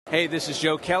Hey, this is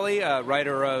Joe Kelly,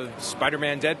 writer of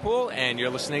Spider-Man Deadpool, and you're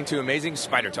listening to Amazing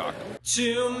Spider Talk.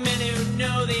 Too many who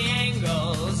know the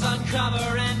angles,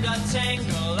 uncover and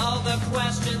untangle all the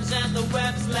questions and the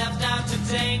webs left out to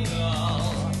tangle.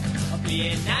 Be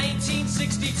in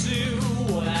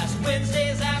 1962, last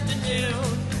Wednesday's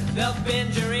afternoon, they'll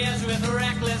bend your ears with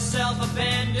reckless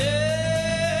self-abandon.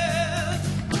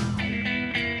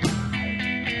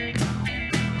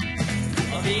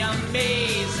 The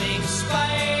Amazing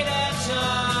Spider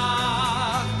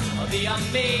Talk. The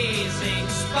Amazing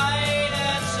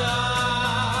Spider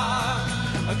Talk.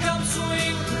 Come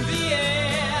swing through the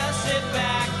air, sit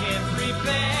back and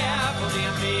prepare for the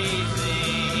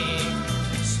Amazing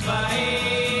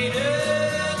Spider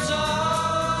Talk.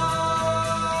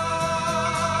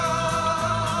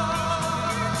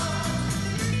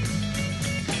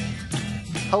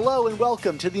 Hello and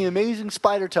welcome to the Amazing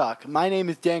Spider Talk. My name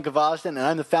is Dan Gavosden, and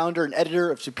I'm the founder and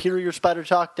editor of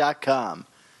SuperiorSpiderTalk.com.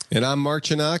 And I'm Mark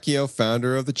Chinacchio,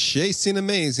 founder of the Chasing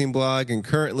Amazing blog and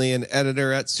currently an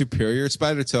editor at Superior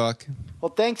Spider Talk.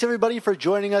 Well, thanks everybody for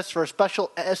joining us for a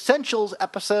special Essentials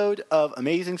episode of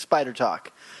Amazing Spider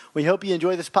Talk. We hope you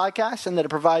enjoy this podcast and that it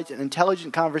provides an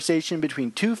intelligent conversation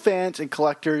between two fans and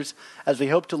collectors as we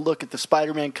hope to look at the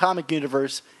Spider-Man comic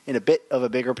universe in a bit of a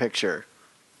bigger picture.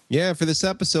 Yeah, for this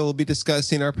episode, we'll be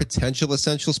discussing our potential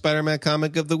Essential Spider-Man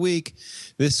comic of the week.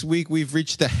 This week, we've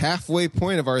reached the halfway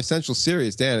point of our Essential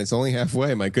series. Dan, it's only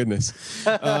halfway, my goodness.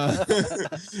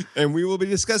 And we will be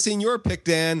discussing your pick,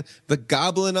 Dan, The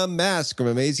Goblin Unmasked from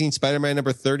Amazing Spider-Man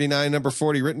number 39, number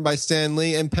 40, written by Stan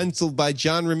Lee and penciled by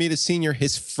John Romita Sr.,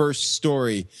 his first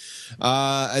story.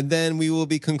 And then we will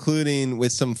be concluding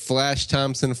with some Flash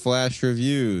Thompson Flash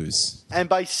reviews. And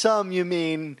by some, you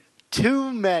mean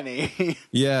too many.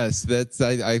 Yes, that's.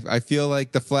 I feel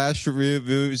like the Flash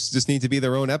reviews just need to be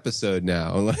their own episode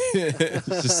now. It's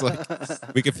just like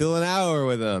we could fill an hour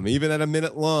with them, even at a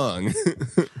minute long.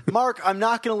 Mark, I'm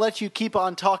not going to let you keep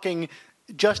on talking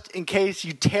just in case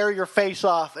you tear your face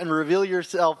off and reveal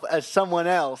yourself as someone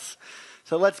else.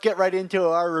 So let's get right into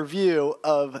our review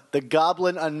of The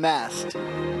Goblin Unmasked.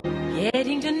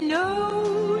 Getting to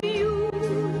know you,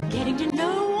 getting to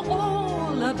know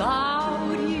all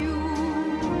about you.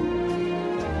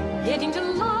 Getting to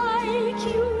like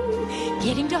you,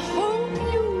 getting to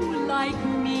hope you like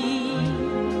me.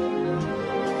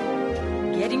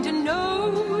 Getting to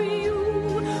know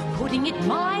you, putting it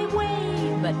my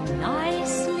way, but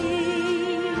nicely.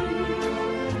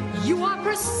 You are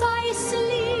precisely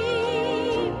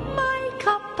my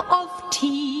cup of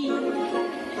tea.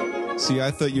 See,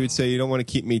 I thought you would say you don't want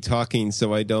to keep me talking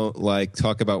so I don't,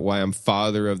 talk about why I'm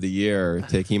Father of the Year,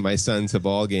 taking my son to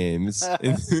ball games.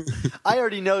 I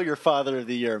already know you're Father of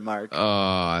the Year, Mark.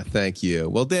 Thank you.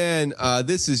 Well, Dan,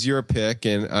 this is your pick,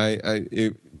 and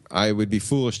I would be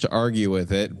foolish to argue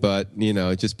with it, but,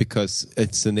 just because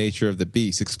it's the nature of the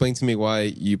beast. Explain to me why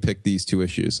you picked these two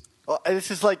issues. Well,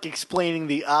 this is like explaining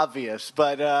the obvious,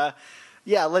 but,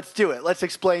 yeah, let's do it. Let's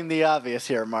explain the obvious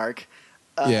here, Mark.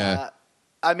 Yeah.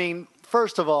 I mean,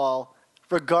 first of all,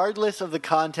 regardless of the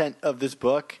content of this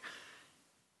book,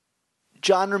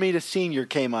 John Romita Sr.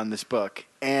 came on this book.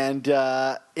 And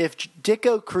if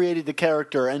Ditko created the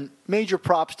character, and major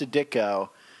props to Ditko,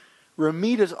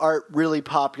 Romita's art really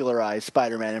popularized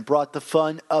Spider-Man and brought the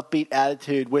fun, upbeat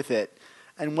attitude with it.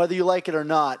 And whether you like it or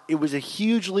not, it was a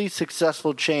hugely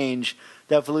successful change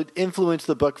that influenced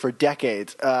the book for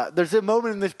decades. There's a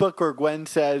moment in this book where Gwen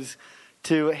says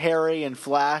to Harry and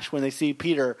Flash when they see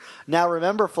Peter, "Now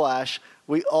remember, Flash,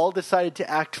 we all decided to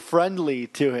act friendly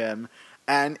to him."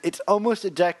 And it's almost a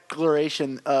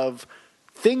declaration of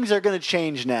things are going to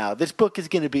change now. This book is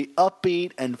going to be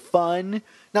upbeat and fun.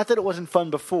 Not that it wasn't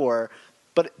fun before,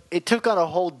 but it took on a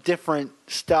whole different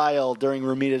style during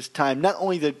Romita's time. Not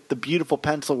only the beautiful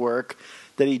pencil work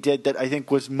that he did that I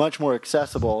think was much more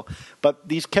accessible, but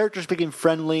these characters became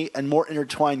friendly and more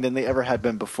intertwined than they ever had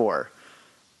been before.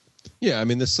 Yeah, I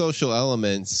mean, the social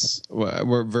elements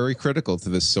were very critical to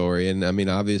this story. And, I mean,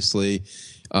 obviously,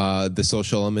 the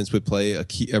social elements would play the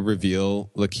key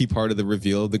part of the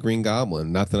reveal of the Green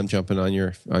Goblin. Not that I'm jumping on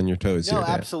your toes here. No,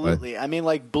 absolutely. I mean,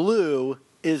 like, Blue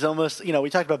is almost, we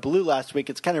talked about Blue last week.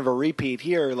 It's kind of a repeat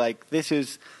here. Like, this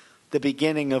is the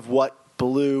beginning of what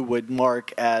Blue would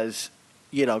mark as,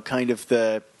 kind of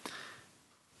the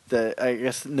I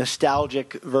guess,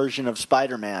 nostalgic version of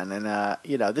Spider-Man.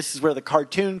 And, this is where the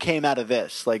cartoon came out of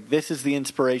this. Like, this is the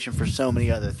inspiration for so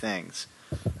many other things.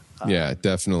 Yeah,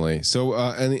 definitely. So,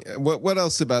 what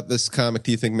else about this comic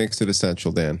do you think makes it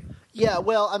essential, Dan? Yeah,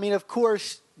 well, I mean, of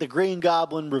course, the Green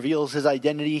Goblin reveals his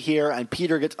identity here, and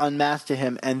Peter gets unmasked to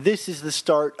him. And this is the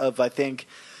start of, I think,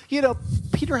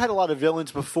 Peter had a lot of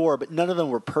villains before, but none of them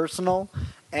were personal.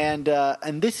 And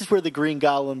this is where the Green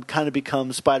Goblin kind of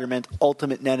becomes Spider-Man's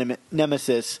ultimate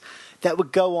nemesis. That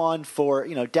would go on for,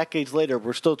 decades later.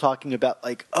 We're still talking about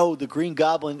the Green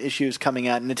Goblin issue is coming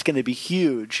out and it's going to be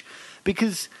huge,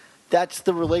 because that's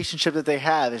the relationship that they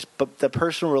have, is the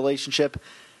personal relationship,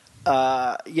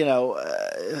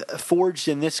 forged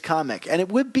in this comic. And it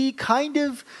would be kind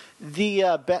of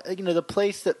the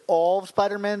place that all of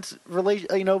Spider-Man's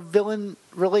villain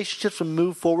relationships would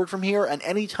move forward from here. And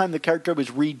anytime the character was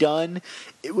redone,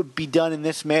 it would be done in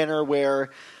this manner where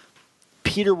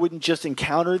Peter wouldn't just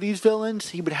encounter these villains,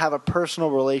 he would have a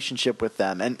personal relationship with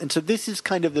them. And so this is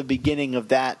kind of the beginning of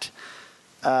that,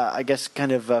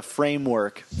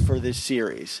 framework for this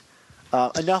series.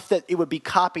 Enough that it would be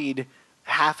copied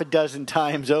half a dozen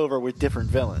times over with different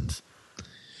villains.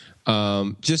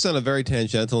 Just on a very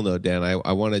tangential note, Dan,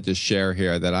 I want to just share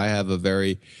here that I have a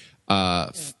very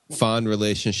fond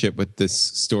relationship with this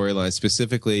storyline,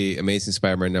 specifically Amazing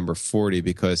Spider-Man number 40,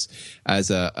 because as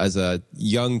a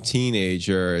young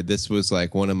teenager, this was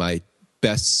like one of my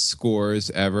best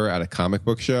scores ever at a comic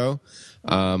book show.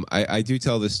 I do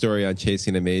tell this story on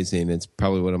Chasing Amazing. It's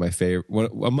probably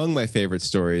among my favorite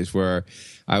stories, where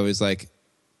I was like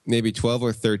maybe 12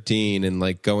 or 13 and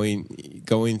like going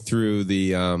through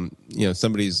the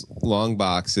somebody's long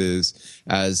boxes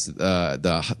as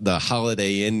the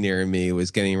Holiday Inn near me was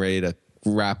getting ready to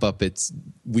wrap up its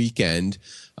weekend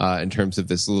in terms of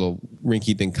this little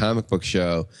rinky-dink comic book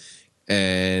show.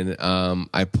 And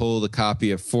I pulled a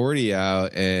copy of 40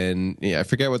 out, and I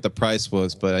forget what the price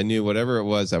was, but I knew whatever it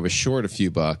was, I was short a few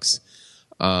bucks.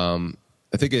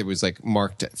 I think it was like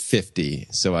marked at 50.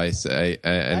 So that's a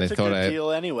good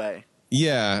deal anyway.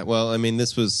 Yeah. Well, I mean,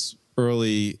 this was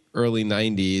early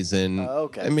 90s, and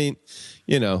okay. I mean,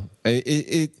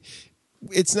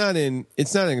 it's not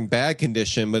in bad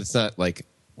condition, but it's not like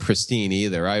pristine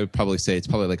either. I would probably say it's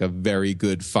probably like a very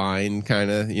good fine kind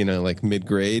of, like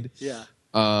mid-grade. Yeah.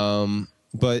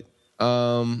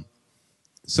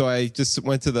 So I just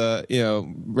went to the,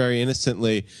 very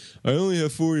innocently, I only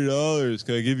have $40.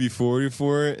 Can I give you 40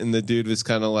 for it? And the dude was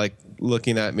kind of like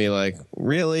looking at me like,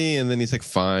 really? And then he's like,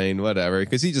 fine, whatever.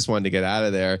 Because he just wanted to get out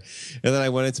of there. And then I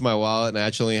went into my wallet and I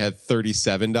actually had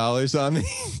 $37 on me.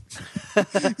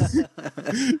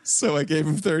 So I gave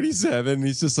him 37.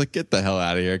 He's just like, get the hell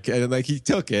out of here. And like he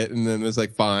took it and then was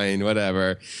like, fine,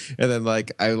 whatever. And then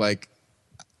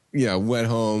I went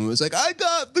home. It was like, I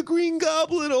got the Green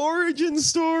Goblin origin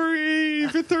story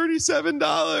for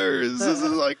 $37. This is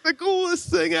like the coolest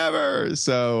thing ever.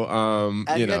 So,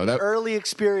 that early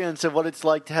experience of what it's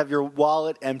like to have your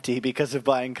wallet empty because of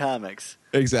buying comics.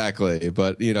 Exactly.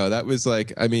 But, that was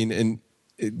like, I mean, and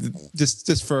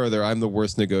just further, I'm the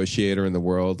worst negotiator in the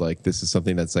world. Like, this is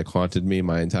something that's like haunted me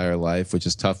my entire life, which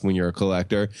is tough when you're a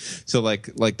collector. So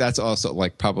like that's also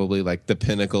like probably like the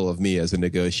pinnacle of me as a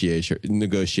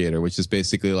negotiator, which is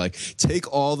basically like,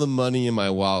 take all the money in my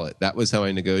wallet. That was how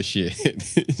I negotiated.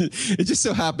 It just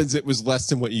so happens it was less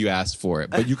than what you asked for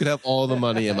it, but you could have all the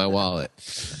money in my wallet.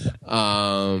 It's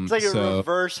like a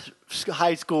reverse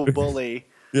high school bully.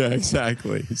 Yeah,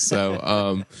 exactly.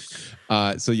 So,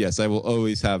 so yes, I will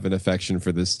always have an affection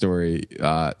for this story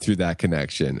through that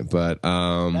connection. But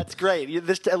that's great.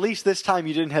 At least this time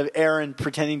you didn't have Aaron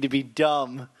pretending to be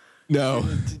dumb. No,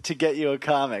 to get you a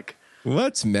comic.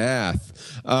 What's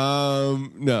math?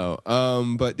 No.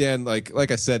 But Dan,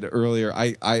 like I said earlier,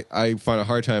 I find a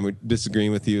hard time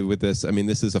disagreeing with you with this. I mean,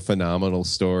 this is a phenomenal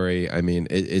story. I mean,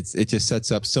 it just sets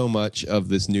up so much of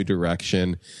this new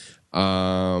direction.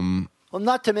 Well,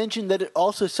 not to mention that it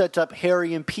also sets up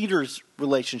Harry and Peter's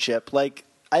relationship. Like,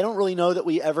 I don't really know that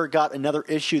we ever got another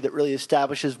issue that really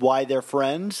establishes why they're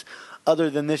friends, other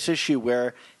than this issue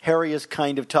where Harry is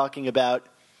kind of talking about,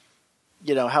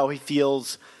 how he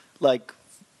feels like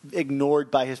ignored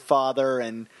by his father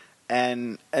and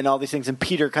all these things. And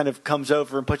Peter kind of comes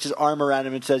over and puts his arm around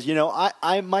him and says,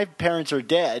 my parents are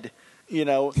dead. In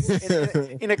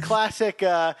a classic,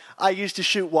 I used to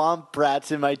shoot womp rats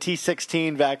in my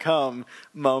T-16 back home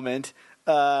moment.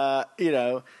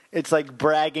 It's like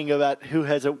bragging about who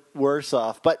has it worse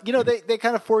off. But, they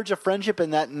kind of forge a friendship in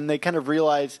that, and they kind of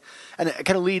realize, and it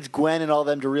kind of leads Gwen and all of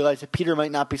them to realize that Peter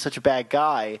might not be such a bad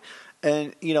guy.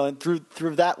 And, and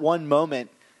through that one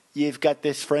moment, you've got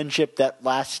this friendship that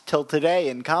lasts till today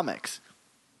in comics.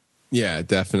 Yeah,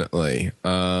 definitely.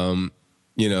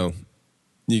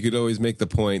 You could always make the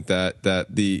point that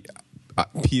the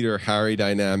Peter-Harry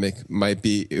dynamic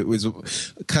it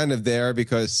was kind of there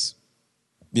because,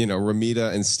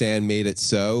 Ramita and Stan made it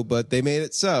so, but they made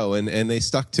it so, and they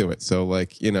stuck to it. So,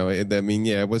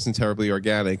 it wasn't terribly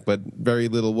organic, but very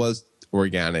little was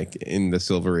organic in the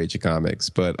Silver Age of comics.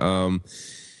 But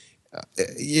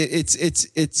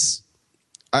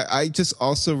I just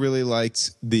also really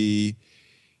liked the,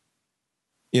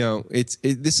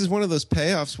 this is one of those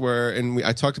payoffs where, and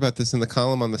I talked about this in the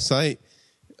column on the site,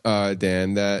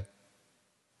 Dan, that,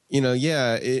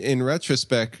 in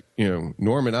retrospect,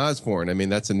 Norman Osborn, I mean,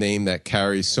 that's a name that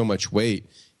carries so much weight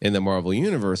in the Marvel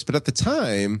Universe. But at the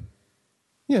time,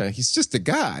 he's just a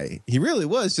guy. He really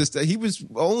was he was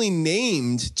only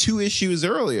named 2 issues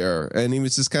earlier. And he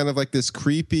was just kind of like this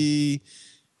creepy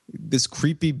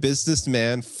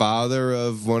businessman, father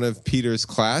of one of Peter's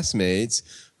classmates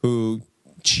who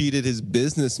cheated his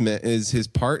his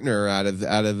partner out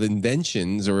of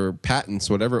inventions or patents,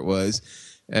 whatever it was.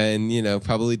 And,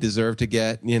 probably deserved to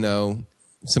get,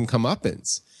 some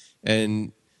comeuppance.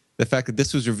 And the fact that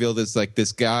this was revealed as like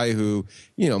this guy who,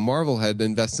 Marvel had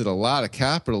invested a lot of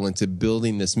capital into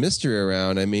building this mystery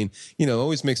around. I mean,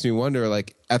 always makes me wonder,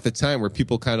 like, at the time were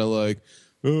people kind of like,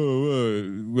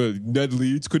 Ned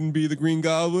Leeds couldn't be the Green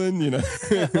Goblin,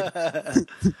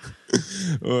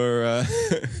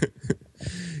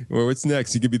 or what's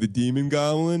next? He could be the Demon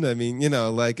Goblin. I mean,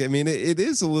 it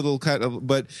is a little kind of,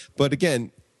 but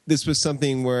again, this was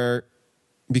something where,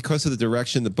 because of the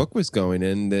direction the book was going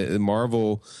in, the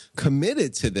Marvel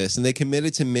committed to this, and they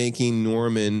committed to making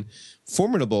Norman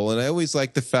formidable. And I always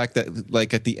like the fact that,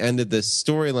 like, at the end of this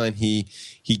storyline, he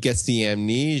gets the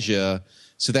amnesia.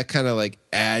 So that kind of like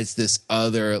adds this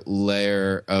other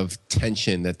layer of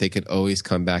tension that they could always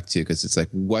come back to, because it's like,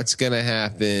 what's going to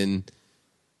happen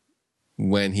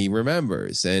when he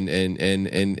remembers? And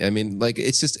I mean, like,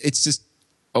 it's just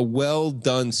a well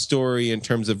done story in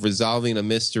terms of resolving a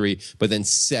mystery, but then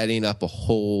setting up a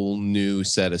whole new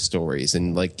set of stories.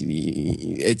 And like,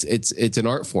 it's an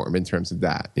art form in terms of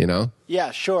that,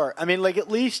 Yeah, sure. I mean, like, at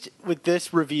least with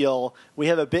this reveal, we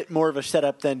have a bit more of a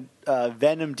setup than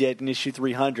Venom did in issue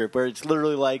 300, where it's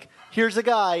literally like, here's a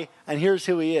guy and here's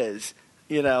who he is.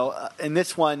 In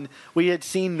this one, we had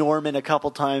seen Norman a couple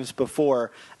times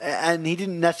before, and he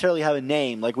didn't necessarily have a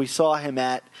name. Like, we saw him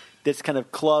at this kind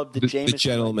of club, the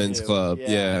Gentleman's Club.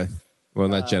 Yeah. Well,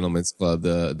 not Gentleman's Club,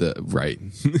 the right.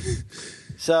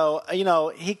 So,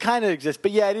 he kind of exists. But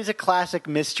yeah, it is a classic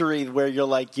mystery where you're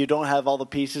like, you don't have all the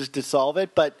pieces to solve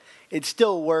it, but it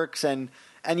still works. And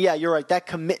yeah, you're right. That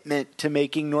commitment to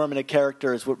making Norman a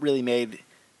character is what really made,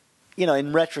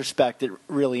 in retrospect, it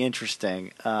really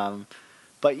interesting.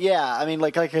 But yeah, I mean,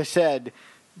 like I said,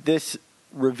 this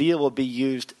reveal will be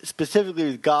used specifically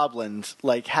with goblins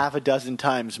like half a dozen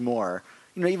times more.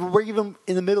 We're even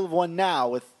in the middle of one now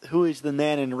with Who is the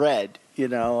Man in Red.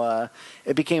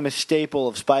 It became a staple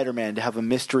of Spider-Man to have a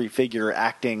mystery figure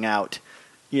acting out,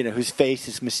 whose face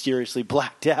is mysteriously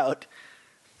blacked out.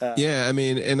 Yeah, I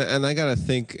mean, and I gotta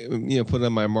think, put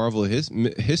on my Marvel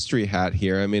history hat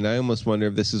here. I mean, I almost wonder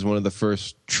if this is one of the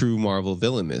first true Marvel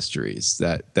villain mysteries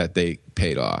that they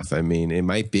paid off. I mean, it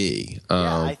might be.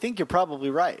 Yeah, I think you're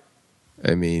probably right.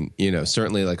 I mean,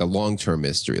 certainly like a long-term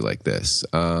mystery like this.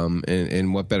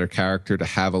 And what better character to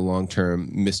have a long-term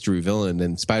mystery villain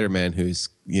than Spider-Man, whose,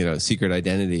 secret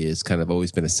identity has kind of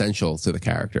always been essential to the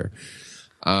character.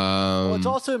 Well, it's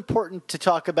also important to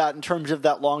talk about in terms of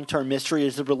that long-term mystery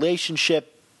is the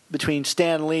relationship between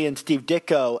Stan Lee and Steve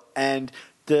Ditko, and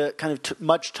the kind of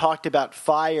much talked about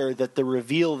fire that the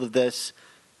reveal of this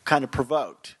kind of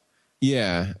provoked.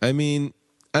 Yeah, I mean,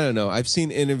 I don't know. I've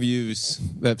seen interviews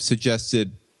that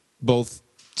suggested both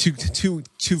two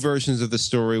versions of the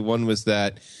story. One was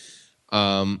that,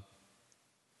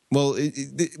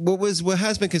 what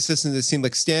has been consistent, it seemed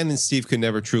like Stan and Steve could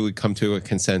never truly come to a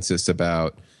consensus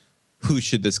about who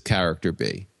should this character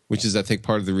be, which is, I think,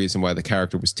 part of the reason why the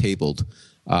character was tabled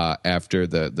after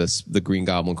the Green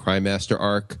Goblin Crime Master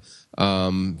arc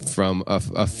from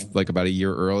like about a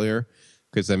year earlier.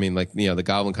 Because, I mean, like, the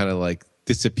Goblin kind of like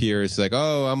disappears, like,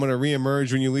 oh, I'm going to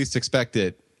reemerge when you least expect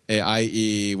it,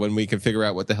 i.e. when we can figure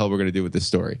out what the hell we're going to do with this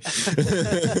story.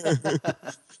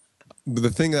 But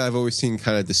the thing that I've always seen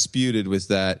kind of disputed was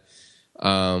that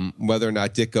whether or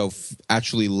not Ditko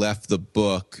actually left the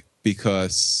book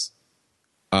because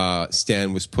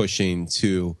Stan was pushing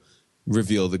to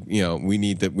reveal we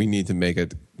need to make a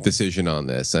decision on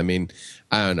this. I mean,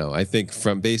 I don't know. I think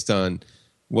based on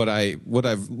what I've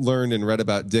learned and read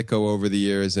about Ditko over the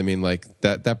years, I mean, like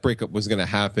that breakup was going to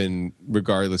happen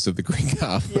regardless of the Green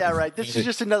Goblin. Yeah, right. This is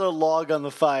just another log on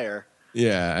the fire.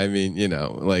 Yeah, I mean,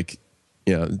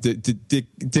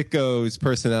 Ditko's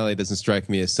personality doesn't strike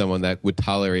me as someone that would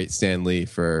tolerate Stan Lee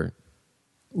for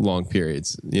long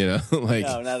periods, like,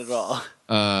 no, not at all.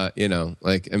 You know,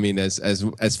 like, I mean,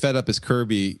 as fed up as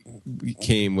Kirby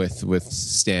came with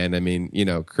Stan, I mean, you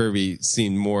know, Kirby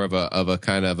seemed more of a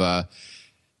kind of a,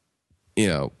 you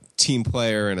know, team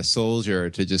player and a soldier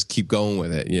to just keep going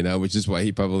with it, you know, which is why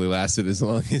he probably lasted as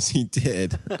long as he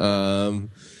did.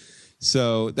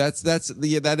 So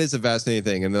that is a fascinating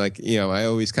thing. And like, you know, I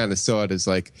always kind of saw it as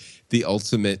like the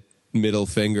ultimate middle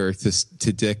finger to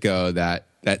Ditko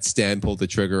that Stan pulled the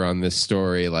trigger on this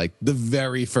story, like the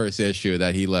very first issue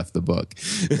that he left the book.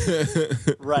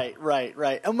 Right.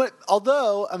 And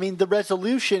although, I mean, the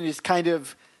resolution is kind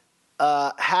of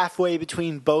halfway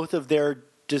between both of their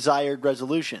desired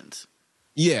resolutions.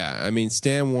 Yeah, I mean,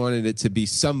 Stan wanted it to be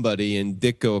somebody, and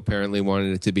Ditko apparently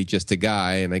wanted it to be just a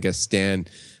guy, and I guess Stan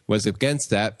was against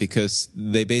that because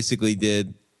they basically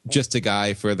did just a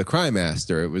guy for the Crime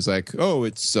Master. It was like, oh,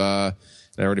 it's I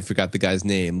already forgot the guy's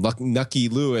name, Nucky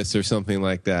Lewis or something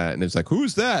like that, and it's like,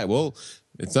 who's that? Well,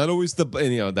 it's not always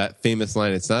you know, that famous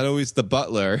line, it's not always the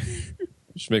butler,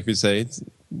 which makes me say,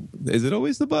 is it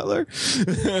always the butler?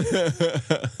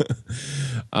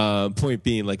 Point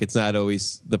being, like, it's not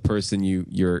always the person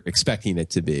you're expecting it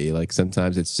to be. Like,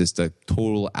 sometimes it's just a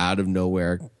total out of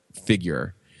nowhere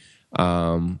figure,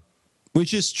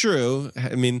 which is true.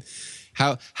 I mean,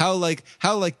 how like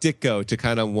Ditko to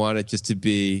kind of want it just to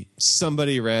be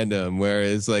somebody random,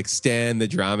 whereas like Stan, the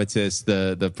dramatist,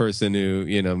 the person who,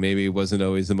 you know, maybe wasn't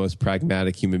always the most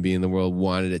pragmatic human being in the world,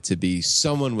 wanted it to be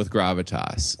someone with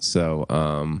gravitas. So,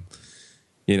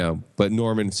 you know, but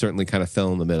Norman certainly kind of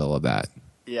fell in the middle of that.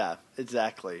 Yeah,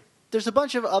 exactly. There's a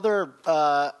bunch of other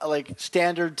like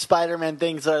standard Spider-Man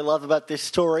things that I love about this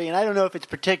story, and I don't know if it's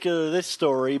particular to this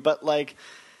story, but like,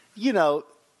 you know,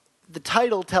 the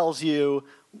title tells you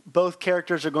both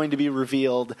characters are going to be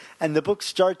revealed, and the book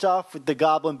starts off with the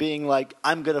Goblin being like,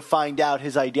 I'm going to find out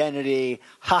his identity,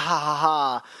 ha ha ha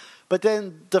ha. But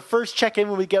then the first check-in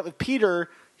when we get with Peter,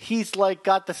 he's like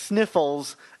got the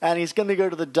sniffles, and he's going to go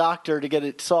to the doctor to get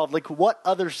it solved. Like, what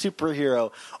other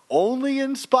superhero? Only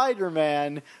in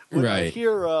Spider-Man would a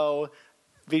hero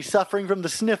be suffering from the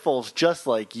sniffles, just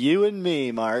like you and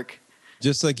me, Mark.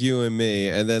 Just like you and me.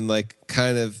 And then, like,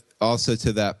 kind of also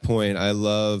to that point, I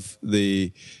love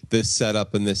this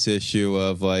setup in this issue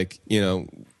of, like, you know,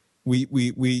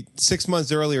 we 6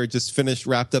 months earlier just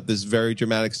wrapped up this very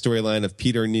dramatic storyline of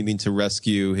Peter needing to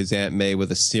rescue his Aunt May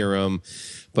with a serum.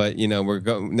 But, you know, we're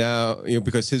going now, you know,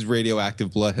 because his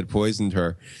radioactive blood had poisoned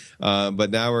her. But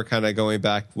now we're kind of going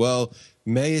back. Well,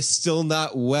 May is still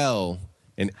not well,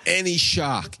 and any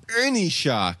shock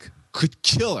could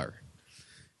kill her.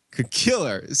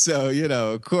 So, you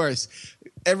know, of course,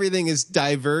 everything is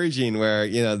diverging where,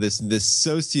 you know, this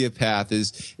sociopath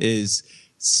is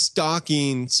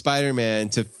stalking Spider-Man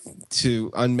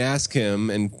to unmask him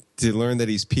and to learn that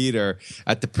he's Peter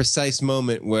at the precise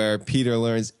moment where Peter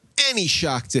learns any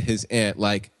shock to his aunt,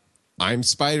 like, I'm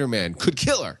Spider-Man, could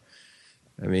kill her.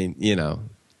 I mean, you know,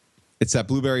 it's that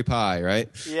blueberry pie, right?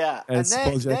 Yeah. And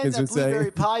then that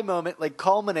blueberry pie moment, like,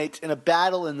 culminates in a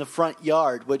battle in the front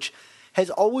yard, which has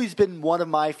always been one of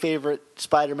my favorite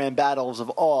Spider-Man battles of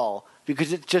all,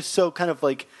 because it's just so kind of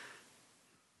like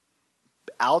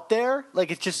out there. Like,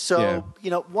 it's just so,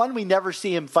 you know, one, we never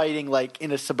see him fighting like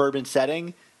in a suburban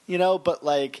setting, you know, but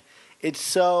like it's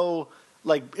so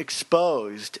like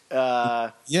exposed.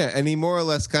 Yeah, and he more or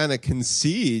less kind of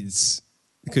concedes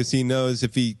because he knows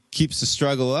if he keeps the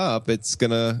struggle up, it's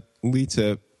going to lead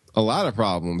to a lot of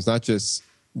problems, not just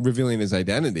revealing his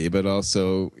identity, but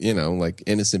also, you know, like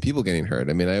innocent people getting hurt.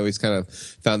 I mean, I always kind of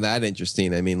found that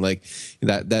interesting. I mean, like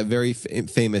that very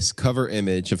famous cover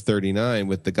image of 39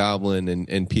 with the Goblin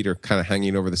and Peter kind of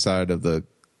hanging over the side of the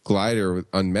glider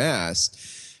unmasked.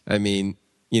 I mean,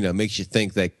 you know, makes you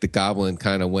think that the Goblin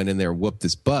kind of went in there and whooped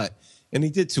his butt. And he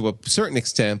did to a certain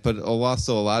extent, but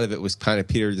also a lot of it was kind of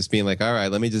Peter just being like, all right,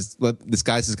 this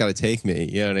guy's just got to take me.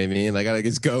 You know what I mean? Like, I gotta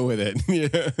just go with it.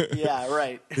 Yeah,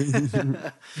 right.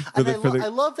 I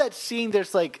love that scene.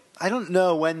 There's like, I don't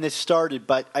know when this started,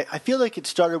 but I feel like it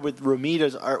started with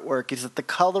Romita's artwork, is that the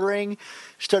coloring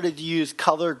started to use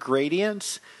color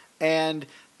gradients. And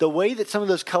the way that some of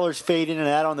those colors fade in and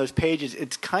out on those pages,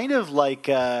 it's kind of like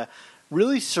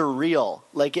really surreal.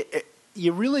 Like,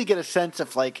 you really get a sense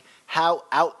of like how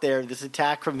out there this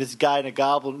attack from this guy in a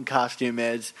Goblin costume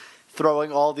is,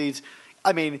 throwing all these.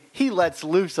 I mean, he lets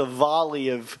loose a volley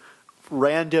of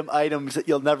random items that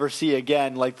you'll never see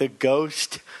again, like the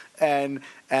ghost and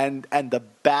the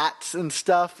bats and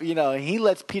stuff. You know, he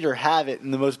lets Peter have it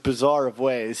in the most bizarre of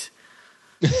ways.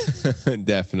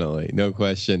 Definitely, no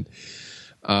question.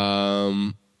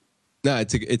 No,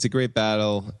 it's a great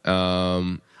battle.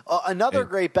 Another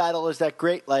great battle is that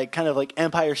great, like, kind of like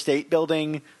Empire State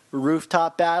Building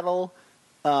rooftop battle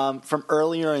from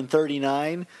earlier in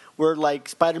 39, where like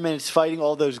Spider-Man is fighting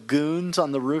all those goons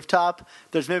on the rooftop.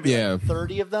 There's maybe like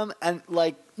 30 of them, and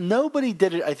like nobody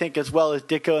did it, I think, as well as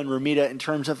Ditko and Romita in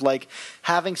terms of like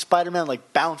having Spider-Man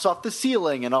like bounce off the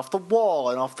ceiling and off the wall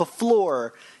and off the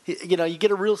floor. You know, you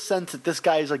get a real sense that this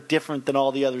guy is like different than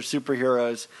all the other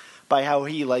superheroes by how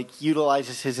he like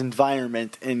utilizes his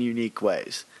environment in unique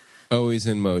ways. Always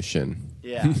in motion.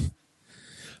 Yeah.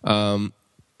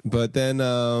 But then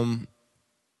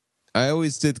I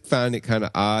always did find it kind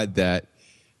of odd that,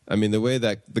 I mean, the way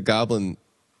that the Goblin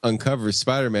uncovers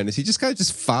Spider-Man is he just kind of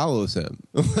just follows him.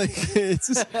 Like, it's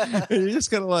just, and you're just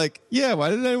kind of like, yeah, why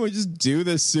didn't anyone just do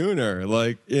this sooner?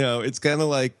 Like, you know, it's kind of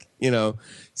like, you know,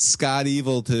 Scott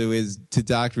Evil to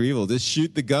Dr. Evil. Just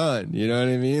shoot the gun. You know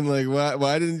what I mean? Like,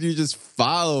 why didn't you just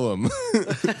follow him?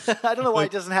 I don't know why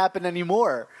it doesn't happen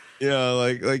anymore. Yeah,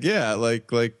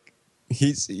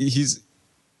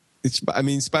 I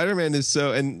mean, Spider-Man is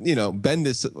so, and you know,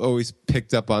 Bendis always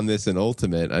picked up on this in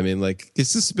Ultimate. I mean, like,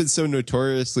 he's just been so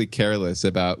notoriously careless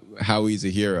about how he's a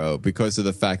hero because of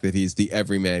the fact that he's the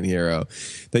everyman hero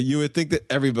that you would think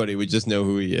that everybody would just know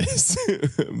who he is.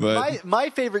 But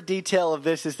my favorite detail of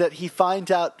this is that he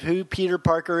finds out who Peter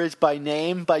Parker is by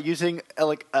name by using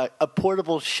a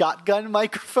portable shotgun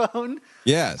microphone.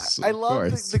 Yes, I love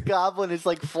the Goblin is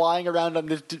like flying around on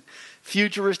this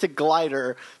futuristic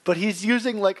glider, but he's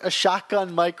using like a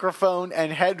shotgun microphone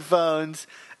and headphones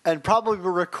and probably a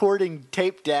recording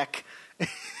tape deck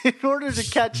in order to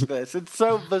catch this. It's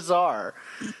so bizarre.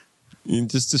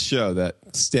 Just to show that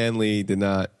Stan Lee did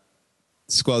not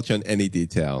squelch on any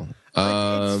detail.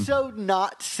 It's so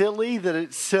not silly that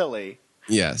it's silly.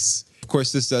 Yes. Of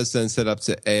course, this does then set up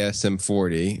to ASM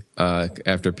 40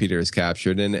 after Peter is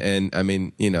captured. And I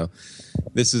mean, you know,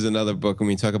 this is another book when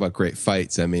we talk about great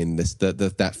fights. I mean,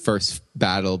 that first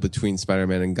battle between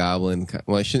Spider-Man and Goblin.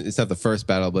 Well, it's not the first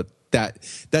battle, but that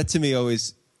to me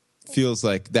always feels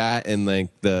like that and like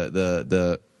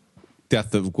the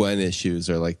Death of Gwen issues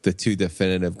are like the two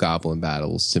definitive Goblin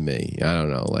battles to me. I don't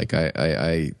know. Like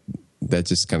I that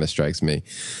just kind of strikes me.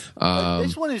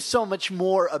 This one is so much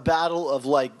more a battle of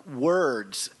like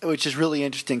words, which is really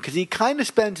interesting because he kind of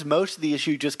spends most of the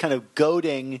issue just kind of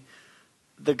goading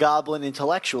the Goblin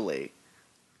intellectually.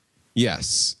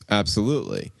 Yes,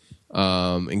 absolutely.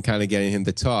 And kind of getting him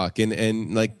to talk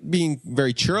and like being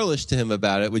very churlish to him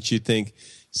about it, which you'd think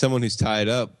someone who's tied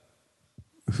up,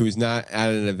 who's not at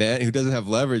an event, who doesn't have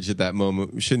leverage at that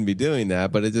moment, shouldn't be doing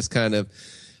that. But it just kind of,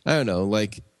 I don't know,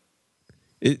 like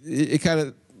it kind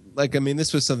of, like, I mean,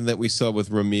 this was something that we saw with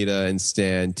Romita and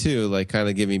Stan too, like kind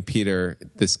of giving Peter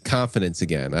this confidence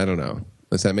again. I don't know.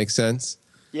 Does that make sense?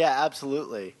 Yeah,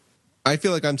 absolutely. I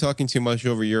feel like I'm talking too much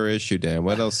over your issue, Dan.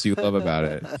 What else do you love about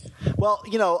it? Well,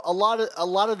 you know, a lot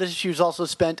of this issue is also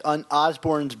spent on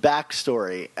Osborn's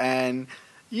backstory, and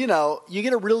you know, you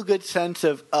get a real good sense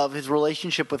of his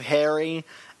relationship with Harry,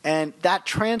 and that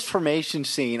transformation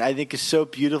scene I think is so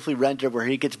beautifully rendered, where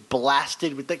he gets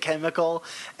blasted with the chemical,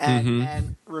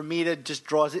 and Romita just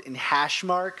draws it in hash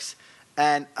marks,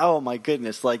 and oh my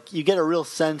goodness, like you get a real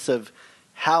sense of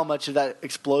how much of that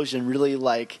explosion really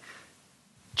like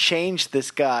changed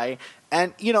this guy.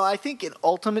 And you know, I think in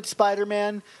Ultimate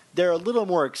Spider-Man they're a little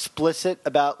more explicit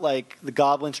about like the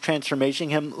Goblin's transformation,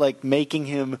 him like making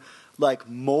him like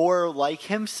more like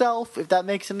himself, if that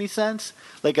makes any sense,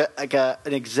 like an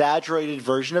exaggerated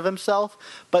version of himself.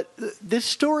 But this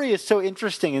story is so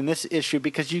interesting in this issue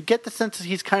because you get the sense that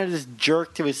he's kind of this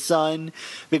jerk to his son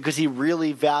because he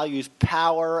really values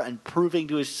power and proving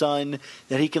to his son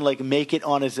that he can like make it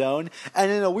on his own.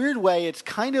 And in a weird way, it's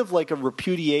kind of like a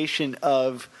repudiation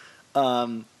of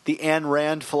the Ayn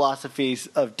Rand philosophies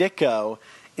of Ditko,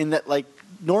 in that like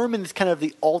Norman is kind of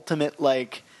the ultimate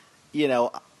like, you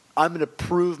know, I'm going to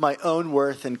prove my own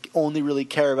worth and only really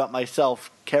care about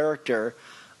myself character.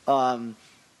 But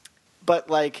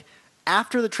like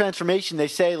after the transformation, they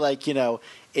say like, you know,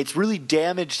 it's really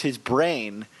damaged his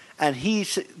brain, and he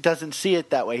doesn't see it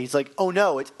that way. He's like, oh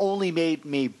no, it's only made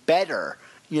me better,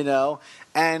 you know?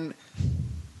 And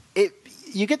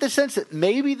you get the sense that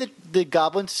maybe the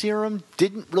Goblin serum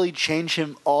didn't really change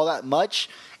him all that much.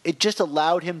 It just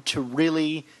allowed him to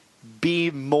really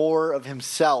be more of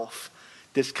himself.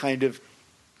 This kind of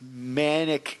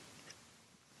manic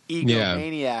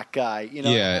egomaniac guy, you know.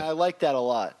 Yeah. I like that a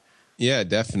lot. Yeah,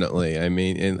 definitely. I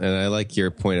mean, and I like your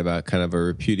point about kind of a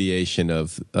repudiation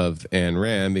of Ayn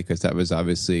Rand, because that was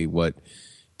obviously what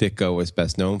Ditko was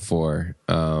best known for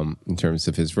in terms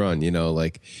of his run. You know,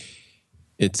 like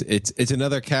it's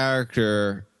another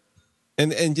character,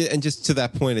 and just to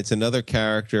that point, it's another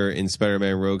character in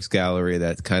Spider-Man Rogues Gallery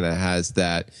that kind of has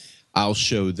that I'll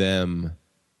show them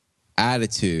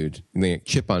attitude, the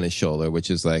chip on his shoulder,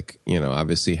 which is like,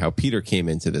 obviously how Peter came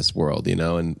into this world,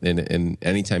 and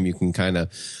anytime you can kind of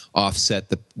offset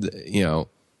the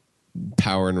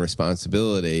power and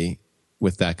responsibility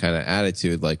with that kind of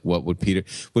attitude, like would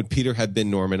Peter have been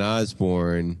Norman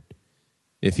Osborn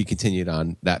if he continued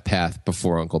on that path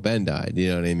before Uncle Ben died? You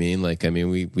know what I mean? Like,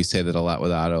 we say that a lot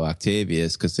with Otto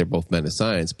Octavius because they're both men of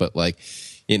science, but like,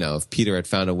 if Peter had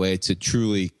found a way to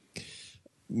truly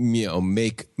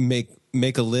make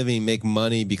a living, make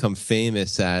money, become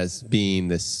famous as being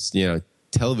this,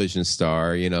 television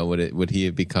star, would he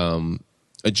have become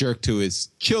a jerk to his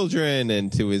children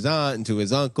and to his aunt and to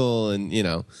his uncle? And,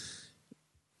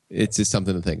 it's just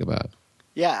something to think about.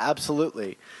 Yeah,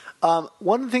 absolutely.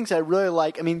 One of the things I really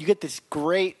like, you get this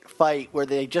great fight where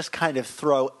they just kind of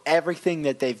throw everything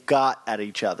that they've got at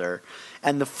each other,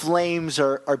 and the flames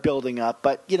are building up.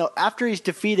 But, after he's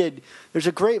defeated, there's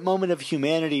a great moment of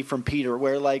humanity from Peter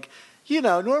where, like,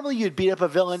 normally you'd beat up a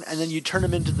villain and then you turn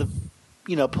him into the,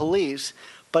 police.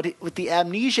 But with the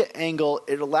amnesia angle,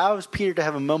 it allows Peter to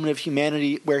have a moment of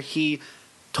humanity where he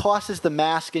tosses the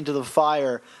mask into the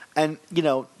fire and,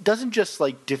 doesn't just,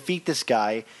 like, defeat this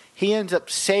guy. He ends up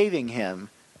saving him,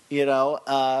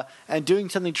 and doing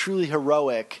something truly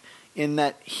heroic in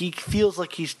that he feels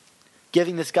like he's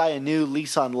giving this guy a new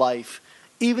lease on life,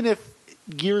 even if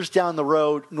years down the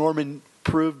road Norman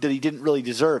proved that he didn't really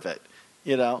deserve it,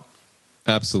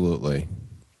 Absolutely.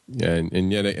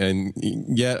 And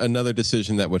yet another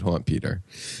decision that would haunt Peter.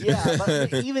 Yeah,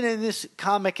 but even in this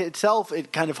comic itself,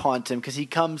 it kind of haunts him because he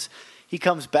comes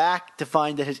back to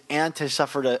find that his aunt has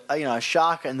suffered a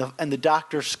shock, and the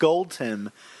doctor scolds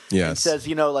him. Yes. And says,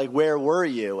 like, where were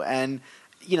you? And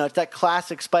it's that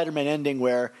classic Spider-Man ending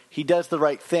where he does the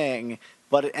right thing,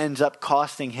 but it ends up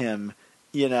costing him,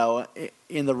 in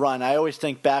the run. I always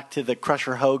think back to the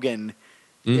Crusher Hogan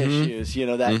issues,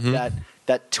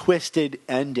 that twisted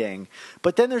ending.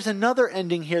 But then there's another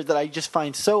ending here that I just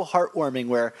find so heartwarming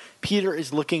where Peter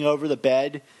is looking over the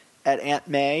bed at Aunt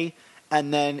May,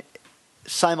 and then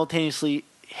simultaneously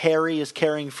Harry is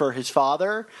caring for his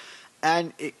father.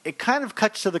 And it kind of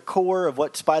cuts to the core of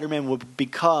what Spider-Man would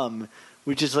become,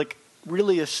 which is like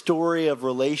really a story of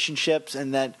relationships,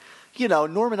 and that,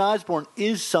 Norman Osborn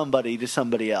is somebody to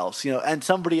somebody else, and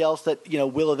somebody else that,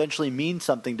 will eventually mean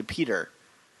something to Peter.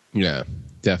 Yeah,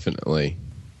 definitely.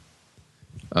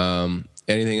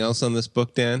 Anything else on this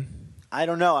book, Dan? I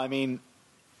don't know.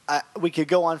 We could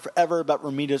go on forever about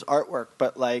Romita's artwork,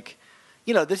 but like,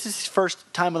 this is his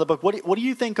first time on the book. What do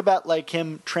you think about like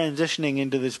him transitioning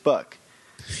into this book?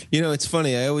 It's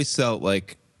funny. I always felt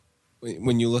like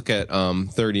when you look at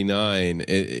 39,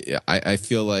 I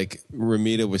feel like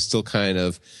Romita was still kind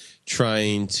of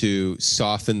trying to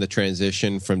soften the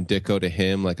transition from Ditko to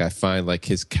him. Like, I find like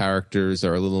his characters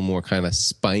are a little more kind of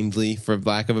spindly, for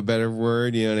lack of a better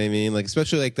word. You know what I mean? Like,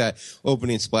 especially like that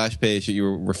opening splash page that you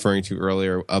were referring to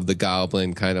earlier of the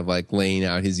Goblin kind of like laying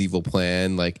out his evil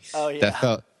plan. Like, oh,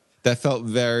 yeah. that felt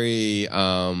very.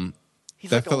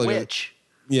 He's like a witch.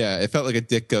 It felt like a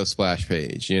Ditko splash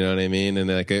page. You know what I mean? And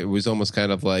like it was almost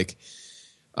kind of like.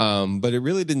 But it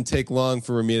really didn't take long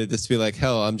for Romita just to be like,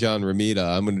 hell, I'm John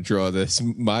Romita. I'm going to draw this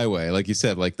my way. Like you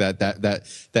said, like that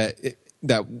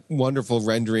wonderful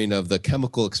rendering of the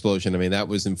chemical explosion. That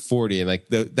was in 40. And like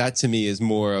that to me is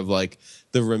more of like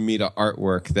the Romita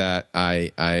artwork that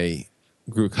I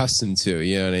grew accustomed to.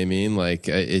 You know what I mean? Like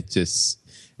it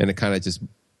kind of just,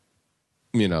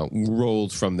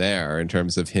 rolled from there in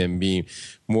terms of him being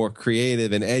more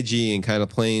creative and edgy and kind of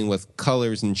playing with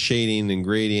colors and shading and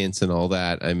gradients and all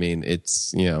that.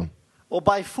 It's, Well,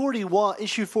 by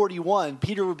issue 41,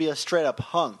 Peter would be a straight up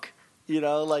hunk.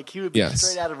 Like he would be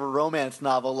straight out of a romance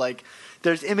novel. Like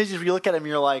there's images where you look at him and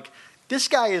you're like, this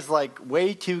guy is like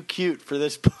way too cute for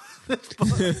this book.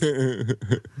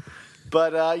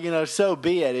 But, so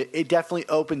be it. It definitely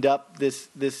opened up this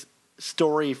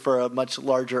story for a much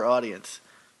larger audience.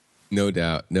 No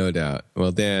doubt.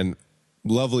 Well, Dan,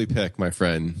 lovely pick, my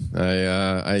friend.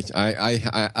 I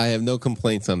have no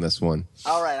complaints on this one.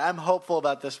 All right, I'm hopeful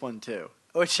about this one too,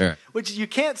 which you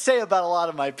can't say about a lot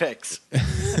of my picks.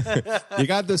 You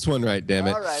got this one right, damn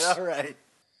it.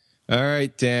 All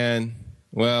right, Dan.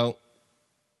 Well,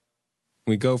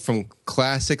 we go from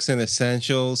classics and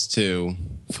essentials to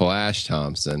Flash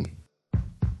Thompson.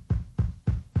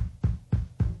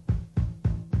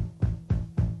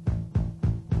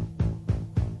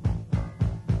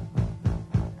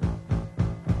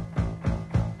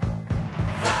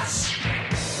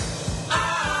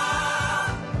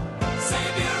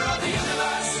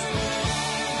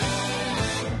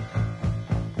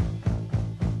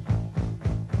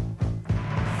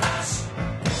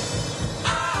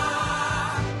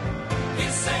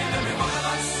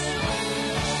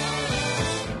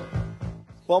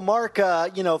 Well, Mark,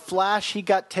 Flash, he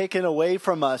got taken away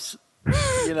from us,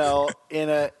 in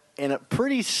a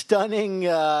pretty stunning. We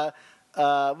got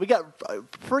a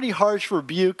pretty harsh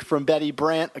rebuke from Betty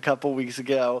Brant a couple weeks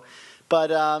ago. But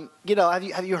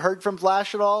have you heard from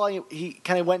Flash at all? He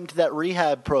kind of went into that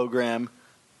rehab program.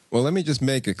 Well, let me just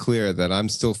make it clear that I'm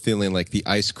still feeling like the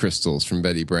ice crystals from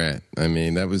Betty Brant. I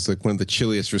mean, that was like one of the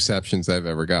chilliest receptions I've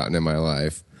ever gotten in my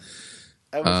life.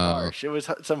 That was harsh. It was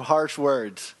some harsh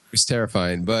words. It was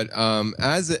terrifying. But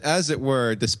as it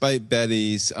were, despite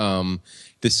Betty's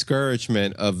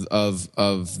discouragement of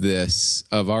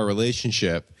our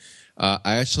relationship,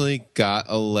 I actually got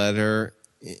a letter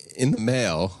in the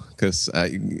mail, because I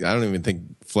don't even think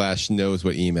Flash knows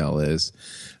what email is,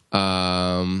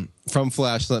 from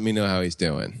Flash to let me know how he's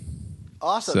doing.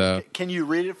 Awesome. So, can you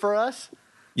read it for us?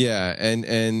 Yeah, and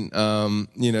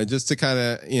just to kind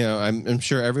of, I'm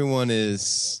sure everyone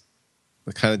is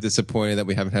kind of disappointed that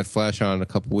we haven't had Flash on in a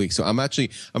couple weeks. So I'm going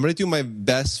to do my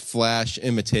best Flash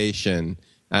imitation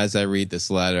as I read this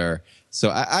letter. So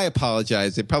I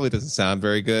apologize. It probably doesn't sound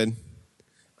very good.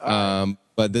 Right.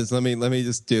 But let me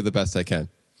just do the best I can.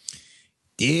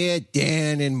 Dear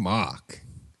Dan and Mark,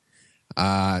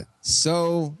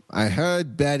 so I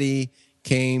heard Betty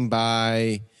came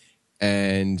by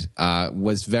and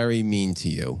was very mean to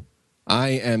you. I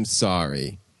am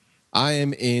sorry. I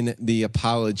am in the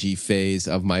apology phase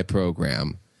of my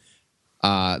program.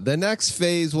 The next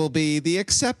phase will be the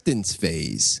acceptance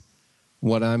phase.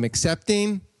 What I'm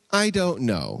accepting, I don't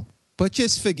know. But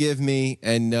just forgive me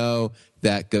and know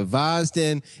that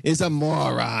Gavazdin is a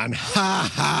moron.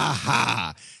 Ha, ha,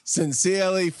 ha.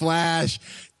 Sincerely, Flash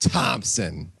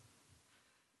Thompson.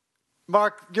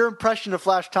 Mark, your impression of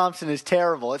Flash Thompson is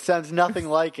terrible. It sounds nothing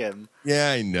like him.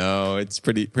 Yeah, I know. It's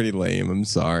pretty lame. I'm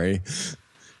sorry.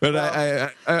 But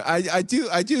I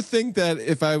do think that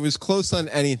if I was close on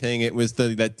anything, it was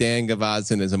that Dan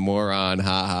Gavazdin is a moron.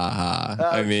 Ha ha ha. Oh,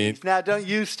 I mean, geez. Now don't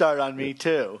you start on me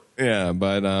too. Yeah,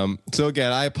 but so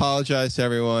again, I apologize to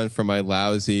everyone for my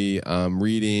lousy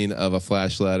reading of a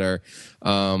Flash letter.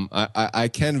 I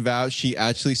can vouch she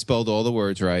actually spelled all the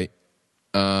words right.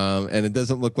 And it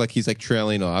doesn't look like he's like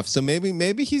trailing off. So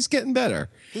maybe he's getting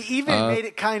better. He even made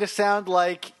it kind of sound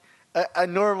like a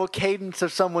normal cadence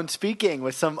of someone speaking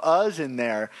with some uhs in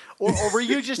there. Or were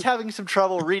you just having some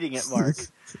trouble reading it, Mark?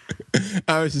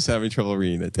 I was just having trouble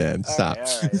reading it, Dan. Stop. All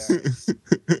right.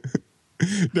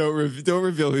 Don't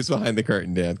reveal who's behind the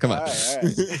curtain, Dan. Come on. All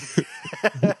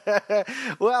right.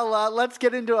 Well, let's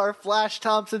get into our Flash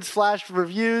Thompson's Flash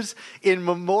reviews in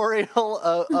memorial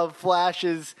of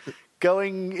Flash's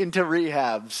going into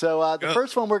rehab. So the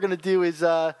first one we're going to do is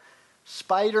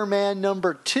Spider-Man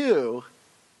number 2.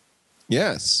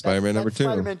 Yes, Spider-Man number 2.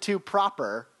 Spider-Man 2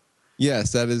 proper.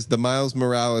 Yes, that is the Miles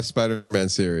Morales Spider-Man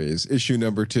series, issue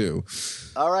number 2.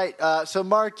 All right. So,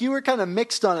 Mark, you were kind of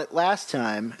mixed on it last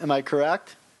time. Am I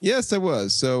correct? Yes, I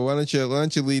was. So why don't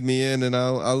you lead me in, and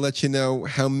I'll let you know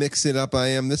how mixed it up I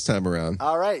am this time around.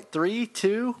 All right. 3,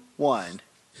 2, 1.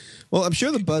 Well, I'm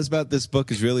sure the buzz about this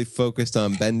book is really focused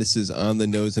on Bendis's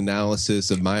on-the-nose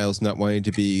analysis of Miles not wanting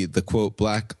to be the, quote,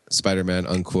 black Spider-Man,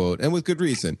 unquote, and with good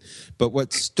reason. But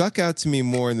what stuck out to me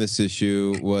more in this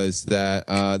issue was that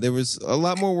there was a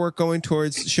lot more work going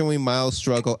towards showing Miles'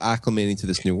 struggle acclimating to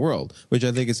this new world, which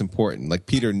I think is important. Like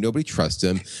Peter, nobody trusts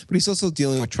him, but he's also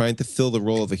dealing with trying to fill the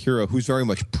role of a hero who's very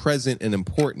much present and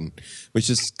important, which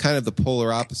is kind of the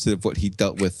polar opposite of what he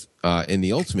dealt with in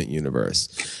the Ultimate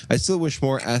Universe. I still wish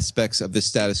more aspects of the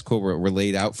status quo were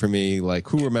laid out for me, like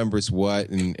who remembers what,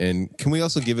 and can we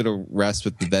also give it a rest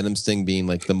with the Venom sting being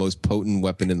like the most potent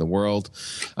weapon in the world?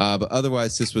 But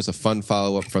otherwise, this was a fun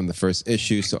follow-up from the first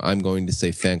issue, so I'm going to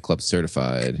say fan club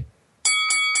certified.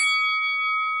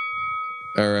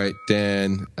 All right,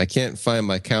 Dan, I can't find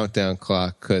my countdown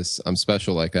clock because I'm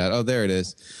special like that. Oh, there it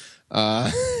is.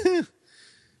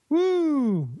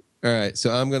 Woo! All right,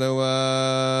 so I'm going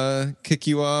to kick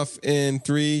you off in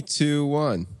 3, 2,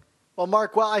 1. Well,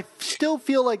 Mark, while I still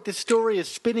feel like this story is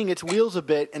spinning its wheels a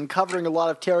bit and covering a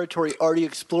lot of territory already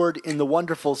explored in the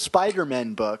wonderful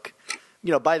Spider-Man book,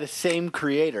 by the same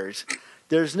creators,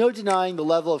 there's no denying the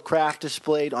level of craft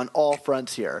displayed on all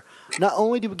fronts here. Not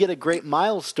only do we get a great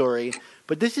Miles story,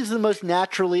 but this is the most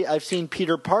naturally I've seen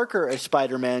Peter Parker as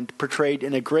Spider-Man portrayed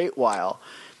in a great while.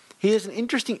 He has an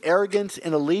interesting arrogance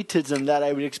and elitism that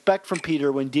I would expect from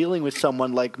Peter when dealing with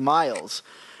someone like Miles.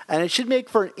 And it should make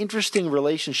for an interesting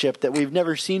relationship that we've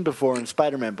never seen before in a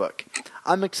Spider-Man book.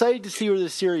 I'm excited to see where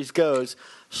this series goes,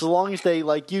 so long as they,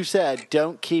 like you said,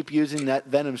 don't keep using that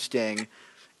Venom sting.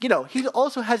 He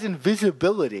also has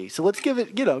invisibility, so let's give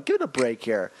it a break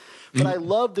here. but I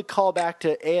love the callback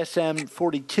to ASM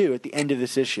 42 at the end of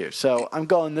this issue. So I'm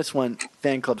going this one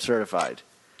fan club certified.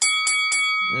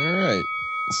 All right.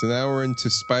 So now we're into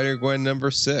Spider-Gwen number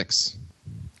 6.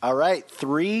 All right,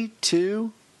 3,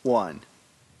 2, 1.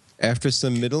 After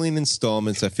some middling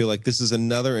installments, I feel like this is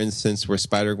another instance where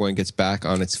Spider-Gwen gets back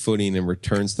on its footing and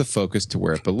returns the focus to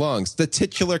where it belongs, the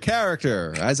titular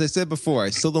character. As I said before,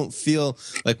 I still don't feel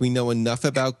like we know enough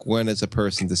about Gwen as a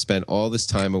person to spend all this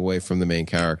time away from the main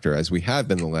character, as we have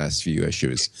been the last few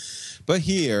issues. But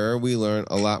here, we learn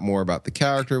a lot more about the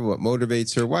character, what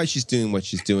motivates her, why she's doing what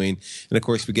she's doing. And, of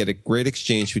course, we get a great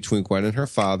exchange between Gwen and her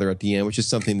father at the end, which is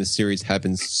something the series had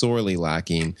been sorely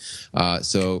lacking.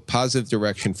 So, positive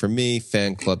direction for me,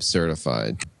 fan club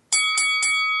certified.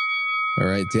 All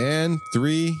right, Dan,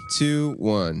 3, 2,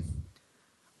 1.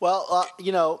 Well,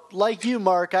 like you,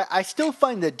 Mark, I still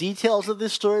find the details of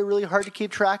this story really hard to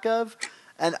keep track of.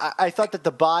 And I thought that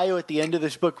the bio at the end of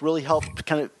this book really helped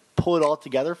kind of pull it all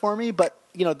together for me. But,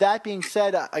 that being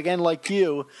said, again, like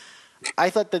you, I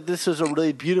thought that this was a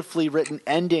really beautifully written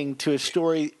ending to a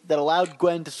story that allowed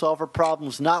Gwen to solve her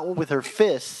problems not with her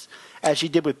fists, as she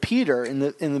did with Peter in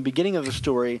the beginning of the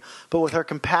story, but with her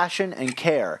compassion and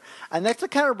care. And that's the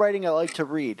kind of writing I like to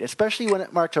read, especially when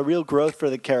it marks a real growth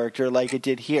for the character like it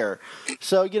did here.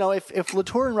 So, if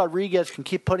Latour and Rodriguez can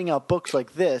keep putting out books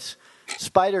like this,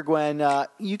 Spider-Gwen,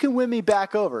 you can win me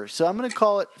back over. So I'm going to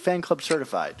call it fan club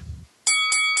certified.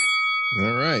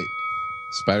 All right.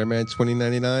 Spider-Man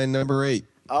 2099, number 8.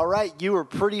 All right, you were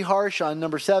pretty harsh on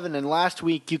number 7, and last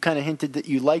week you kind of hinted that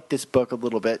you liked this book a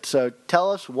little bit. So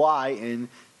tell us why in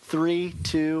 3,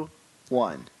 2,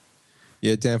 1.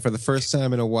 Yeah, Dan, for the first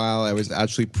time in a while, I was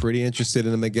actually pretty interested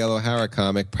in the Miguel O'Hara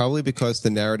comic, probably because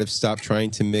the narrative stopped trying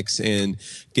to mix in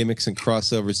gimmicks and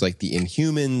crossovers like the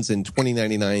Inhumans and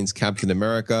 2099's Captain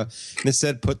America, and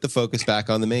instead put the focus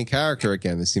back on the main character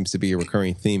again. This seems to be a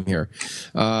recurring theme here.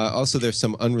 Also, there's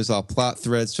some unresolved plot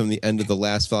threads from the end of the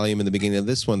last volume and the beginning of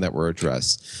this one that were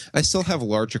addressed. I still have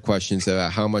larger questions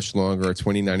about how much longer a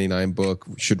 2099 book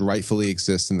should rightfully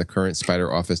exist in the current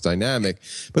Spider Office dynamic,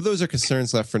 but those are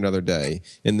concerns left for another day.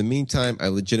 In the meantime, I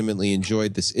legitimately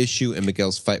enjoyed this issue and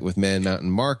Miguel's fight with Man Mountain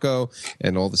Marco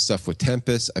and all the stuff with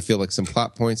Tempest. I feel like some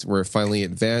plot points were finally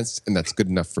advanced, and that's good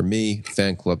enough for me.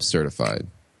 Fan club certified.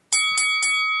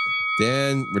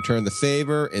 Dan, return the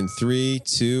favor in 3,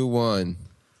 2, 1.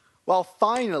 Well,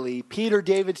 finally, Peter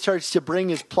David starts to bring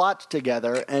his plots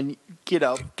together, and,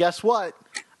 guess what?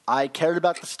 I cared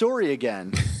about the story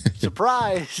again.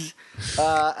 Surprise!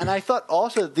 And I thought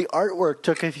also the artwork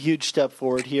took a huge step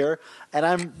forward here, and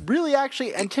I'm really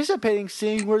actually anticipating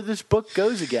seeing where this book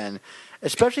goes again,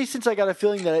 especially since I got a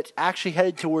feeling that it's actually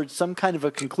headed towards some kind of a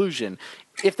conclusion.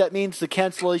 If that means the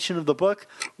cancellation of the book,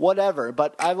 whatever,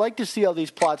 but I'd like to see all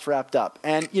these plots wrapped up.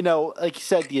 And, like you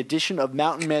said, the addition of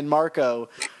Mountain Man Marco,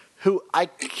 who I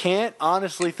can't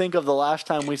honestly think of the last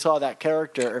time we saw that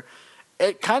character,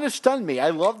 it kind of stunned me.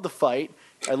 I loved the fight.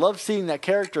 I love seeing that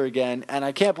character again, and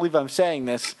I can't believe I'm saying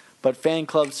this, but fan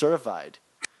club certified.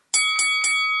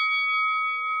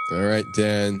 All right,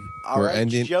 Dan. We're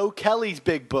ending Joe Kelly's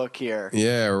big book here.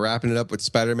 Yeah, we're wrapping it up with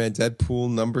Spider-Man Deadpool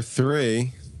number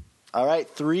 3. All right,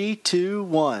 3, 2,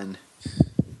 1.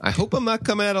 I hope I'm not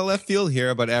coming out of left field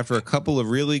here, but after a couple of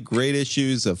really great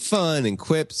issues of fun and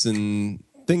quips and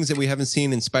things that we haven't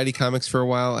seen in Spidey comics for a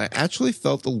while, I actually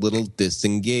felt a little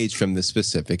disengaged from this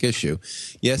specific issue.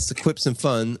 Yes, the quips and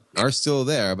fun are still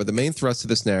there, but the main thrust of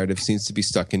this narrative seems to be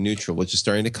stuck in neutral, which is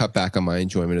starting to cut back on my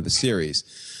enjoyment of the series.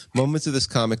 Moments of this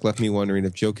comic left me wondering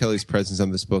if Joe Kelly's presence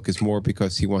on this book is more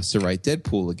because he wants to write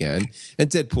Deadpool again, and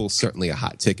Deadpool's certainly a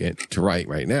hot ticket to write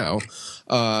right now,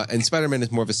 and Spider-Man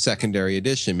is more of a secondary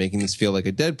addition, making this feel like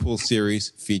a Deadpool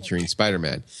series featuring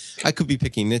Spider-Man. I could be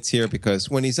picking nits here because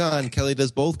when he's on, Kelly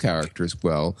does both characters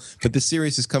well, but the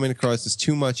series is coming across as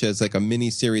too much as like a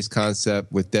mini-series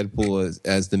concept with Deadpool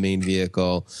as the main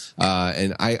vehicle,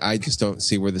 and I just don't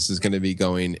see where this is going to be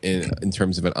going in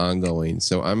terms of an ongoing,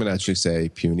 so I'm going to actually say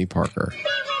Puny Parker.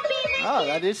 Oh,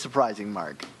 that is surprising,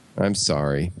 Mark. I'm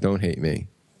sorry. Don't hate me.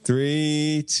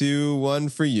 3, 2, 1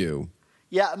 for you.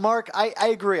 Yeah, Mark, I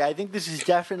agree. I think this is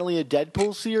definitely a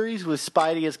Deadpool series with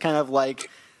Spidey as kind of like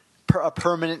a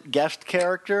permanent guest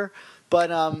character.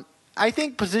 But I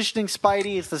think positioning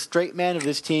Spidey as the straight man of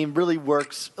this team really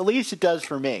works. At least it does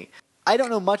for me. I don't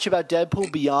know much about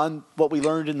Deadpool beyond what we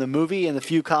learned in the movie and the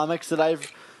few comics that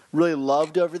I've really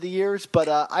loved over the years. But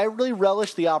I really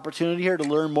relish the opportunity here to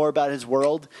learn more about his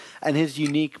world and his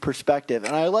unique perspective.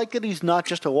 And I like that he's not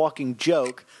just a walking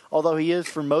joke, although he is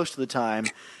for most of the time.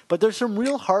 But there's some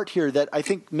real heart here that I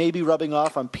think may be rubbing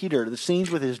off on Peter. The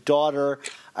scenes with his daughter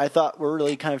I thought were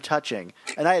really kind of touching.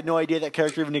 And I had no idea that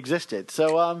character even existed.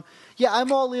 So, yeah,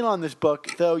 I'm all in on this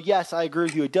book. Though, yes, I agree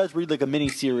with you. It does read like a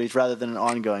mini-series rather than an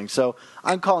ongoing. So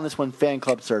I'm calling this one Fan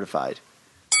Club Certified.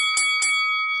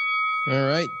 All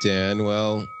right, Dan.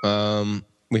 Well,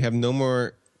 we have no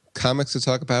more comics to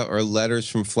talk about or letters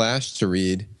from Flash to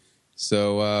read.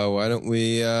 So why don't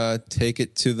we take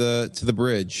it to the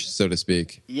bridge, so to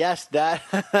speak? Yes, that.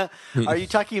 Are you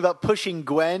talking about pushing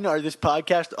Gwen or this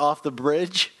podcast off the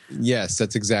bridge? Yes,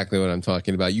 that's exactly what I'm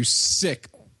talking about. You sick,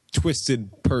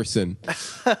 twisted person.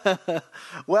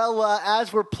 Well,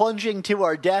 as we're plunging to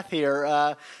our death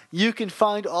here, you can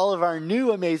find all of our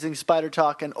new Amazing Spider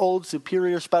Talk and old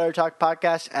Superior Spider Talk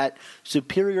podcasts at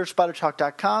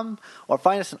superiorspidertalk.com or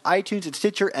find us on iTunes and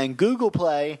Stitcher and Google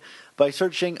Play by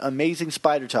searching Amazing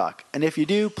Spider Talk. And if you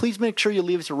do, please make sure you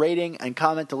leave us a rating and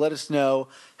comment to let us know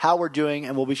how we're doing,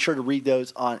 and we'll be sure to read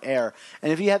those on air.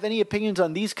 And if you have any opinions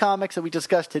on these comics that we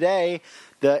discussed today,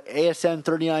 the ASM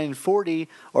 39 and 40,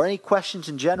 or any questions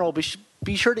in general,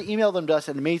 be sure to email them to us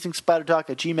at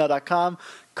amazingspidertalk@gmail.com,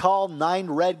 call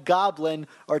 9Red Goblin,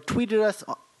 or tweet at us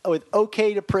with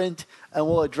OK to print, and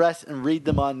we'll address and read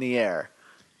them on the air.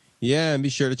 Yeah, and be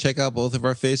sure to check out both of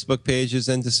our Facebook pages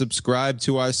and to subscribe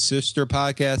to our sister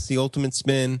podcast, The Ultimate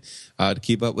Spin, to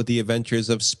keep up with the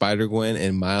adventures of Spider-Gwen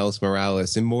and Miles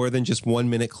Morales in more than just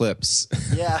 1-minute clips.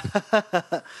 Yeah.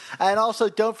 And also,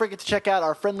 don't forget to check out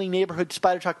our friendly neighborhood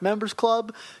Spider Talk Members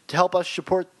Club to help us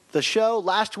support the show.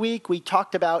 Last week, we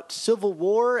talked about Civil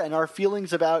War and our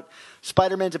feelings about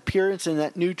Spider-Man's appearance in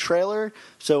that new trailer.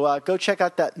 So go check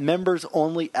out that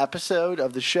members-only episode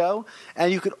of the show.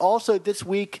 And you could also, this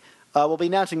week, we'll be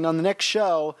announcing on the next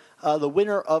show the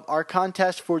winner of our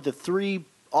contest for the 3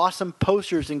 awesome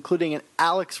posters, including an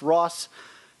Alex Ross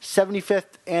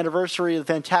 75th anniversary of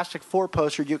the Fantastic Four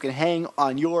poster you can hang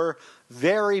on your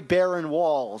very barren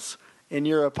walls in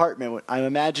your apartment. I'm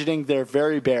imagining they're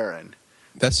very barren.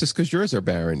 That's just because yours are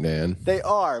barren, Dan. They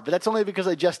are, but that's only because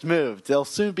I just moved. They'll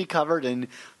soon be covered in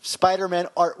Spider-Man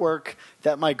artwork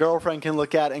that my girlfriend can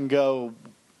look at and go,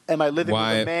 am I living with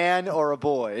a man or a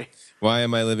boy? Why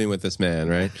am I living with this man,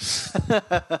 right?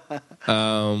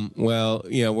 Well,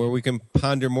 where we can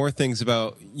ponder more things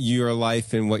about your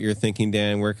life and what you're thinking,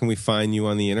 Dan, where can we find you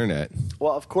on the internet?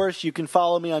 Well, of course, you can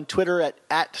follow me on Twitter at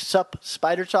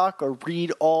 @SupSpiderTalk or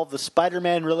read all the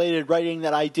Spider-Man-related writing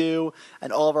that I do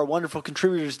and all of our wonderful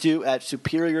contributors do at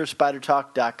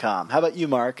SuperiorSpiderTalk.com. How about you,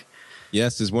 Mark?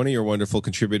 Yes, as one of your wonderful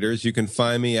contributors, you can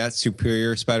find me at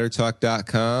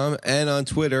SuperiorSpiderTalk.com and on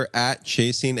Twitter at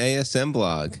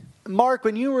ChasingASMblog. Mark,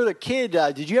 when you were a kid,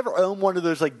 did you ever own one of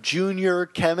those like junior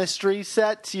chemistry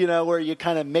sets, where you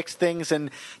kind of mix things and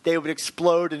they would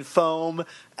explode and foam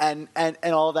and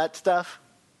all that stuff?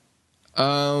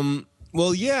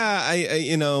 Well, yeah,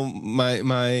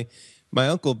 my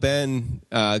Uncle Ben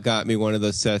got me one of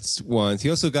those sets once. He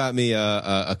also got me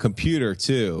a computer,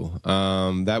 too.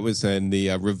 That was in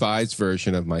the revised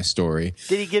version of my story.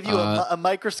 Did he give you a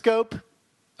microscope?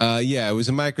 Yeah, it was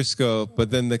a microscope, but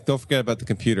then don't forget about the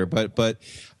computer. But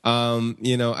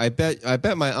I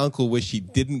bet my uncle wished he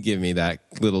didn't give me that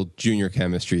little junior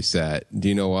chemistry set. Do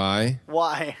you know why?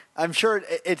 Why? I'm sure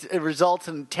it results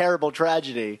in terrible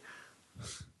tragedy.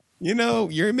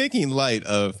 You're making light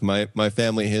of my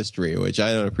family history, which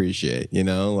I don't appreciate. Here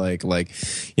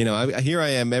I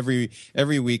am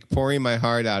every week pouring my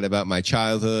heart out about my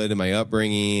childhood and my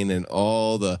upbringing and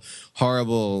all the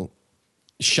horrible,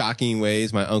 shocking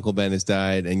ways my Uncle Ben has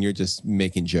died, and you're just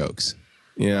making jokes.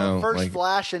 First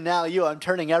Flash and now you. I'm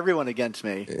turning everyone against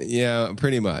me. Yeah,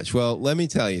 pretty much. Well, let me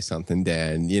tell you something,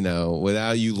 Dan.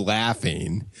 Without you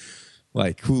laughing,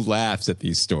 like who laughs at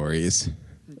these stories?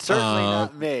 Certainly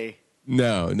not me.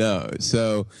 No.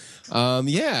 So,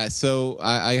 so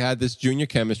I had this junior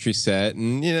chemistry set,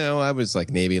 and, I was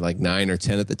maybe 9 or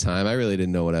 10 at the time. I really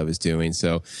didn't know what I was doing.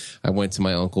 So I went to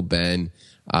my Uncle Ben,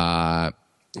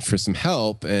 for some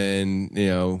help, and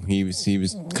he was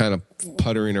kind of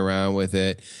puttering around with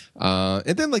it, and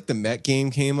then the Met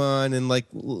game came on, and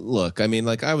look, I mean,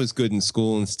 I was good in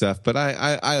school and stuff, but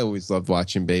I always loved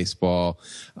watching baseball,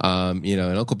 and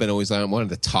Uncle Ben always wanted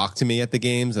to talk to me at the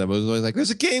games, and I was always like,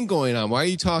 there's a game going on, why are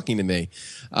you talking to me?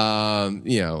 It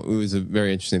was a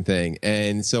very interesting thing.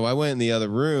 And so I went in the other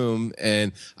room,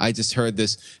 and I just heard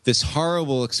this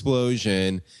horrible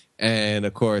explosion. And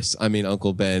of course,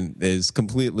 Uncle Ben is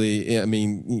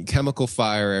completely, chemical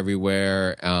fire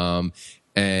everywhere.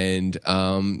 And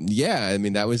yeah, I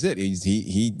mean that was it.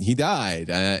 He died,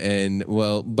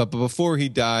 but before he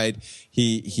died,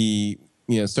 he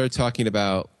started talking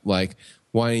about like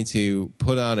wanting to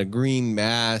put on a green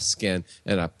mask and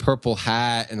a purple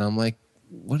hat, and I'm like,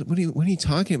 what are you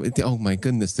talking about? Oh my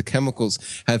goodness, the chemicals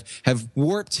have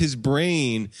warped his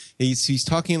brain. He's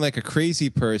talking like a crazy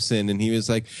person, and he was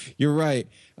like, "You're right,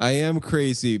 I am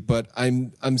crazy, but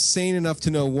I'm sane enough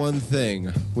to know one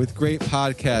thing: with great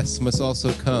podcasts must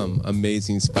also come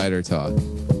amazing spider talk."